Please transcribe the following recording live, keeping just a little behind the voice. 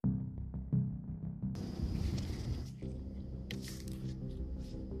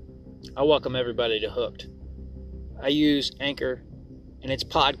I welcome everybody to Hooked. I use Anchor and its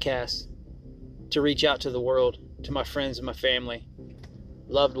podcasts to reach out to the world, to my friends and my family,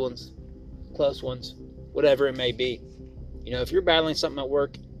 loved ones, close ones, whatever it may be. You know, if you're battling something at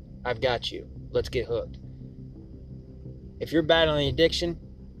work, I've got you. Let's get hooked. If you're battling addiction,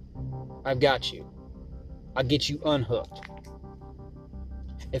 I've got you. I'll get you unhooked.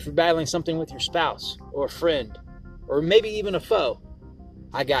 If you're battling something with your spouse or a friend or maybe even a foe,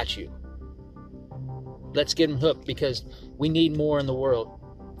 I got you. Let's get them hooked, because we need more in the world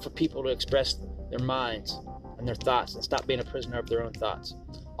for people to express their minds and their thoughts and stop being a prisoner of their own thoughts.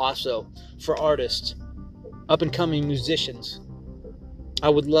 Also, for artists, up and coming musicians, I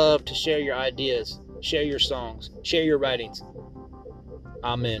would love to share your ideas, share your songs, share your writings.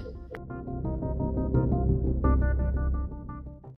 I'm in.